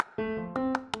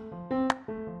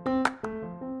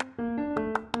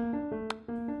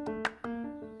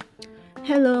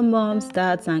Hello, moms,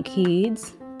 dads, and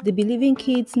kids. The Believing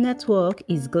Kids Network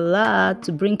is glad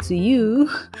to bring to you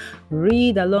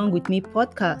Read Along with Me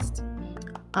podcast.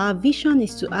 Our vision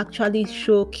is to actually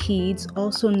show kids,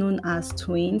 also known as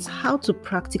twins, how to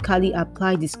practically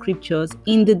apply the scriptures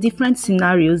in the different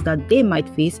scenarios that they might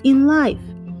face in life.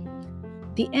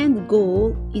 The end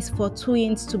goal is for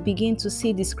twins to begin to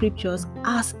see the scriptures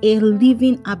as a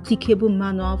living, applicable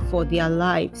manual for their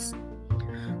lives.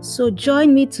 So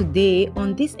join me today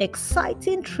on this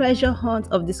exciting treasure hunt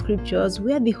of the scriptures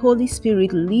where the Holy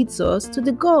Spirit leads us to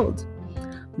the gold.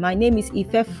 My name is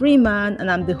Ife Freeman and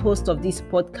I'm the host of this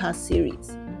podcast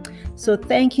series. So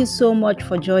thank you so much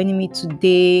for joining me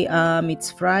today. It's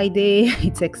Friday,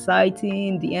 it's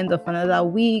exciting, the end of another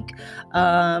week.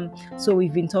 So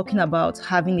we've been talking about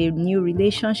having a new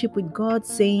relationship with God,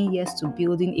 saying yes to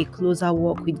building a closer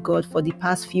walk with God for the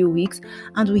past few weeks.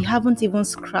 And we haven't even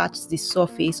scratched the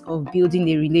surface of building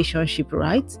a relationship,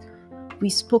 right?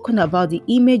 We've spoken about the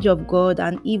image of God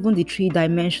and even the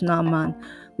three-dimensional man.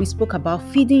 We spoke about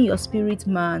feeding your spirit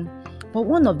man. But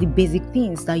one of the basic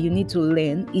things that you need to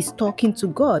learn is talking to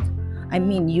God. I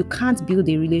mean, you can't build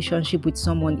a relationship with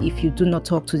someone if you do not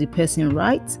talk to the person,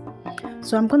 right?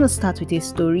 So I'm going to start with a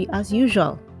story as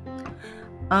usual.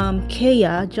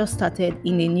 Kaya just started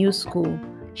in a new school.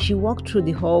 She walked through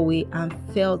the hallway and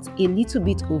felt a little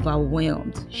bit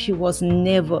overwhelmed. She was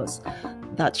nervous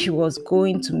that she was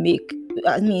going to make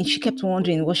she kept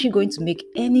wondering, was she going to make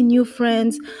any new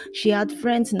friends? She had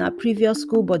friends in her previous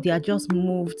school, but they had just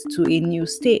moved to a new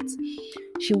state.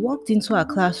 She walked into her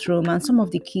classroom and some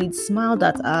of the kids smiled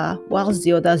at her, whilst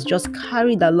the others just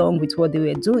carried along with what they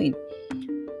were doing.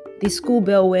 The school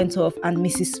bell went off and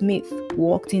Mrs. Smith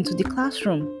walked into the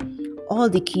classroom. All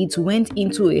the kids went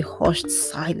into a hushed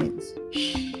silence.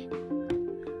 Shh.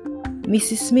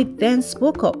 Mrs. Smith then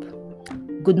spoke up.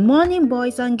 "Good morning,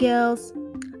 boys and girls."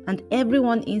 And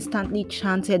everyone instantly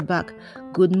chanted back,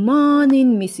 "Good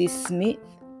morning, Mrs. Smith."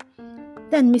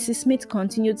 Then Mrs. Smith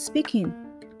continued speaking.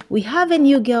 "We have a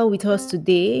new girl with us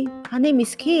today. Her name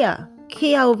is Kaya.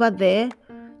 Kaya over there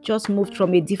just moved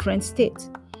from a different state.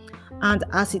 And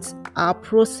as it's our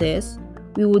process,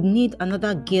 we would need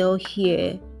another girl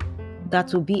here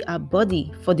that will be our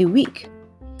buddy for the week.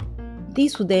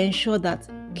 This would ensure that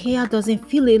Kaya doesn't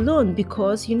feel alone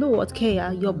because you know what,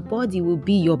 Kaya, your body will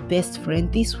be your best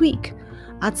friend this week.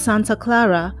 At Santa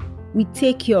Clara, we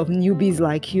take care of newbies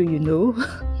like you, you know."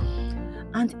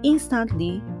 And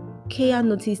instantly, Kaya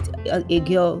noticed a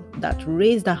girl that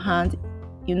raised her hand,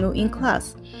 in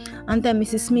class. And then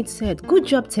Mrs. Smith said, "Good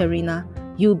job, Terina.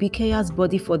 You'll be Kaya's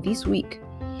buddy for this week."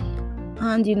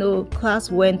 And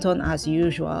class went on as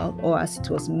usual, or as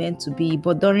it was meant to be.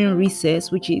 But during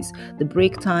recess, which is the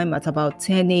break time at about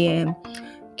 10 a.m.,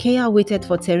 Kaya waited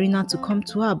for Terina to come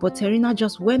to her, but Terina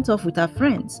just went off with her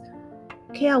friends.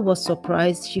 Kaya was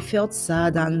surprised. She felt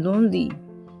sad and lonely.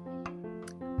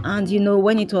 And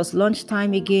when it was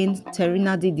lunchtime again,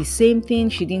 Terina did the same thing.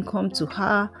 She didn't come to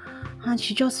her. And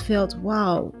she just felt,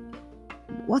 wow,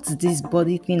 what's this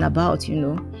body thing about,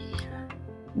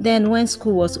 Then when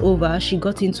school was over, she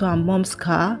got into her mom's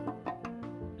car.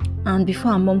 And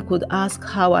before her mom could ask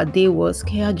how her day was,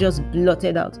 Kaya just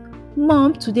blurted out,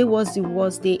 "Mom, today was the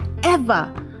worst day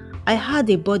ever. I had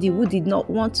a buddy who did not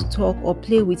want to talk or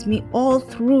play with me all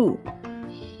through."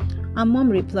 Her mom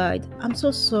replied, "I'm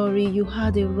so sorry you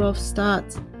had a rough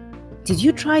start. Did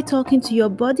you try talking to your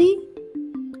buddy?"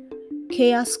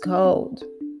 Kaya scowled.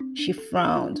 She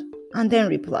frowned and then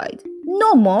replied,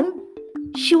 "No, Mom.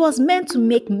 She was meant to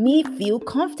make me feel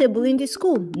comfortable in the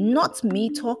school, not me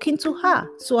talking to her.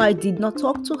 So I did not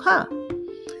talk to her."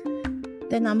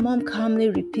 Then her mom calmly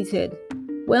repeated,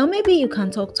 "Well, maybe you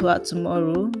can talk to her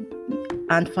tomorrow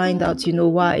and find out,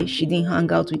 why she didn't hang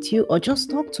out with you, or just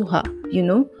talk to her,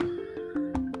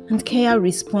 And Kaya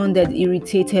responded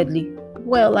irritatedly,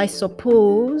 "Well, I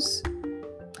suppose."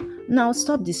 Now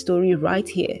stop the story right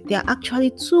here. There are actually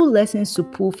two lessons to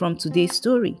pull from today's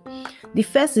story. The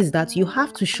first is that you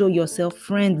have to show yourself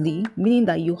friendly, meaning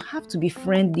that you have to be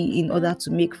friendly in order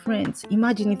to make friends.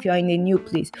 Imagine if you are in a new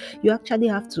place, you actually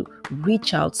have to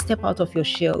reach out, step out of your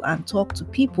shell and talk to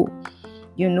people.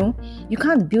 You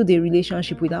can't build a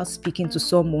relationship without speaking to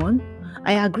someone.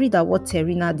 I agree that what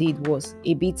Terina did was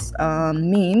a bit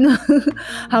mean.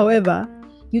 However,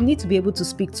 you need to be able to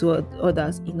speak to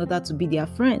others in order to be their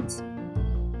friends.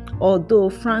 Although,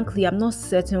 frankly, I'm not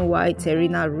certain why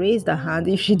Terina raised her hand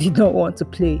if she did not want to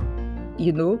play,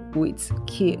 with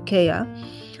Kaya.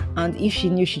 And if she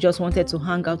knew she just wanted to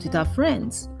hang out with her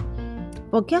friends.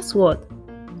 But guess what?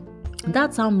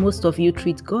 That's how most of you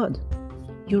treat God.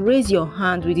 You raise your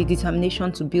hand with the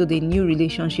determination to build a new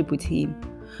relationship with Him.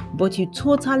 but you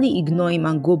totally ignore him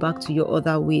and go back to your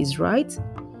other ways, right?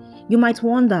 You might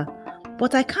wonder,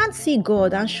 but I can't see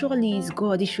God, and surely he's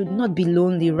God. He should not be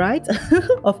lonely, right?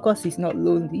 Of course, he's not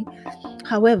lonely.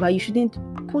 However, you shouldn't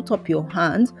put up your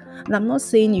hand. And I'm not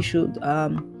saying you should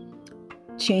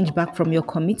change back from your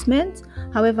commitment.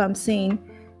 However, I'm saying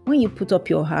when you put up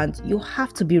your hand, you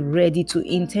have to be ready to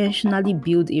intentionally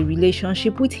build a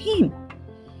relationship with him.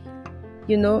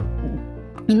 In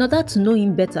order to know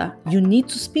him better, you need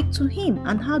to speak to him.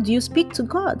 And how do you speak to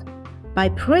God? By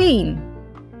praying.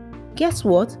 Guess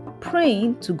what?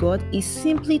 Praying to God is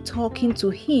simply talking to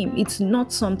him. It's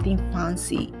not something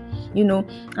fancy.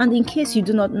 And in case you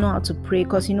do not know how to pray,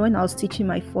 because when I was teaching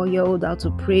my 4-year-old how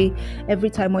to pray, every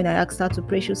time when I asked her to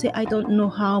pray, she'll say, I don't know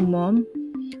how, Mom.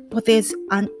 But there's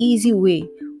an easy way.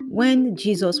 When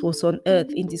Jesus was on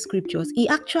earth in the scriptures, he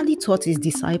actually taught his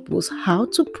disciples how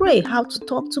to pray, how to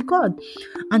talk to God.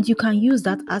 And you can use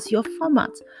that as your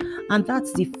format. And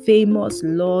that's the famous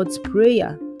Lord's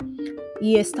Prayer.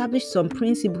 He established some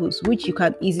principles which you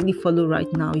can easily follow right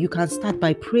now. You can start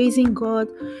by praising God,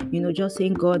 just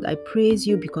saying, God, I praise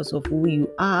you because of who you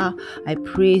are. I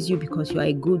praise you because you are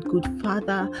a good, good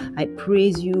Father. I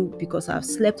praise you because I've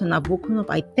slept and I've woken up.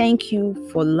 I thank you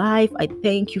for life. I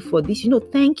thank you for this.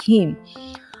 Thank him.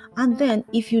 And then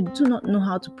if you do not know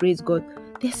how to praise God,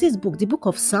 there's this book, the book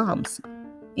of Psalms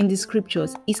in the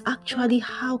scriptures. Is actually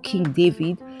how King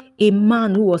David, a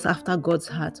man who was after God's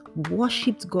heart,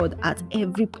 worshipped God at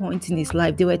every point in his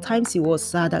life. There were times he was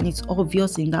sad, and it's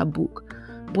obvious in that book,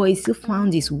 but he still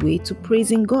found his way to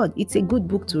praising God. It's a good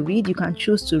book to read. You can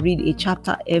choose to read a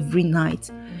chapter every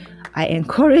night. I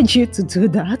encourage you to do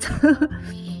that.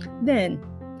 Then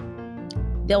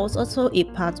there was also a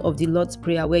part of the Lord's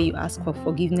Prayer where you ask for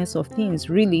forgiveness of things.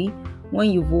 Really,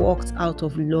 when you've walked out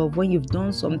of love, when you've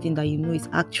done something that is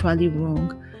actually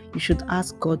wrong, you should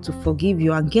ask God to forgive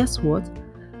you. And guess what?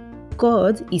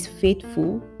 God is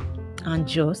faithful and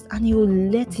just, and he will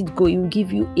let it go. He will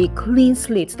give you a clean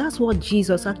slate. That's what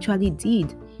Jesus actually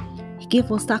did. He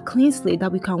gave us that clean slate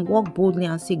that we can walk boldly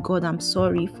and say, God, I'm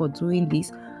sorry for doing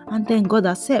this. And then God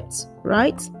accepts,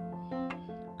 right?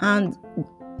 And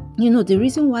the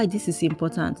reason why this is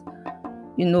important,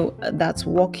 that's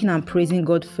walking and praising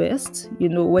God first,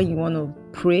 when you want to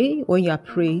pray, when you are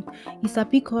praying, is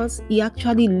that because he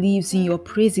actually lives in your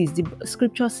praises. The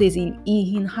scripture says he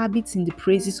inhabits in the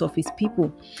praises of his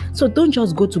people. So don't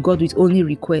just go to God with only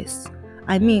requests.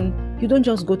 You don't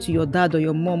just go to your dad or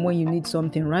your mom when you need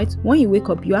something, right? When you wake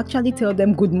up, you actually tell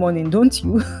them good morning, don't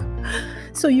you?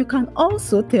 So you can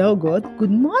also tell God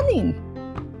good morning.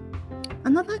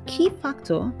 Another key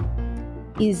factor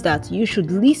is that you should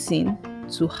listen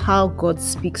to how God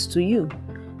speaks to you.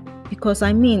 Because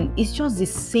it's just the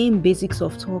same basics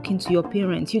of talking to your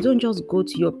parents. You don't just go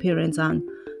to your parents and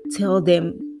tell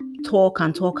them talk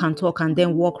and talk and talk and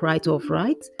then walk right off,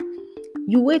 right?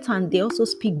 You wait and they also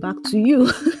speak back to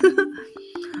you.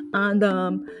 And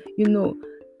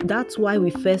that's why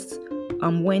we first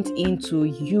went into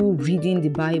you reading the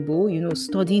Bible,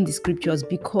 studying the scriptures,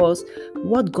 because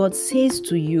what God says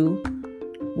to you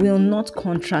will not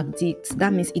contradict.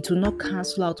 That means it will not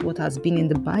cancel out what has been in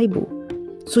the Bible.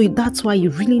 So that's why you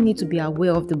really need to be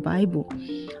aware of the Bible.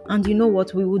 And you know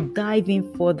what? We will dive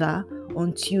in further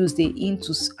on Tuesday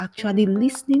into actually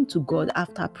listening to God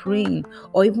after praying,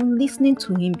 or even listening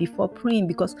to him before praying,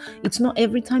 because it's not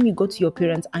every time you go to your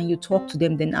parents and you talk to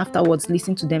them, then afterwards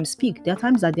listen to them speak. There are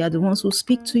times that they are the ones who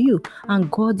speak to you, and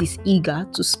God is eager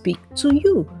to speak to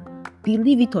you.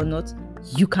 Believe it or not,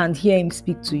 you can hear him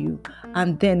speak to you.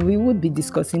 And then we would be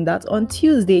discussing that on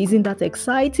Tuesday. Isn't that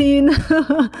exciting?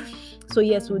 So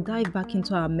yes, we'll dive back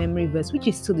into our memory verse, which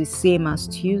is still the same as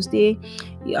Tuesday.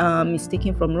 It's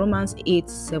taken from Romans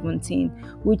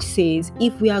 8:17, which says,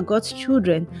 if we are God's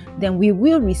children, then we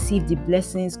will receive the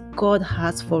blessings God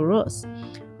has for us.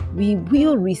 We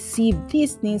will receive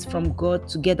these things from God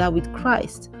together with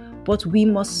Christ, but we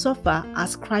must suffer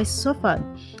as Christ suffered,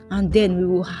 and then we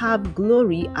will have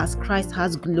glory as Christ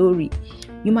has glory.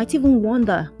 You might even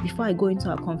wonder, before I go into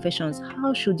our confessions,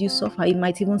 how should you suffer? It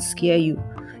might even scare you.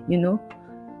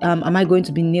 Am I going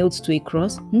to be nailed to a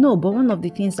cross? No, but one of the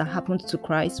things that happened to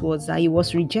Christ was that he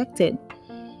was rejected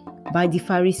by the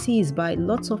Pharisees, by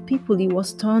lots of people. He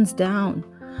was turned down.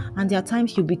 And there are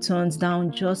times you'll be turned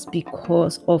down just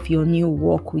because of your new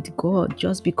walk with God,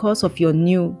 just because of your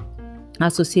new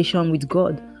association with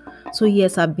God. So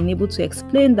yes, I've been able to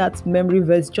explain that memory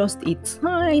verse just a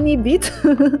tiny bit.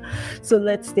 So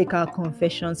let's take our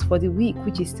confessions for the week,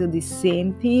 which is still the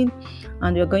same thing.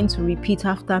 And you're going to repeat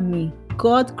after me.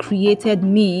 God created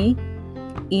me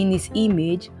in his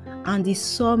image, and he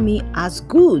saw me as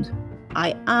good.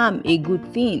 I am a good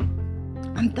thing.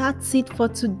 And that's it for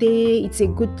today. It's a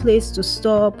good place to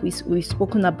stop. We've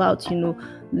spoken about,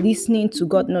 listening to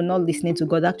God. No, not listening to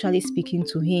God, actually speaking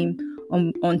to Him.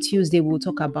 On Tuesday, we'll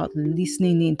talk about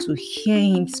listening in to hear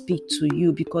Him speak to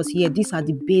you, because these are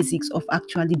the basics of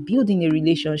actually building a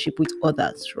relationship with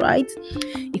others, right?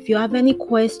 If you have any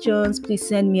questions, please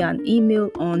send me an email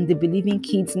on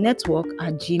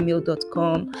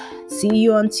thebelievingkidsnetwork@gmail.com. See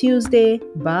you on Tuesday.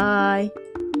 Bye.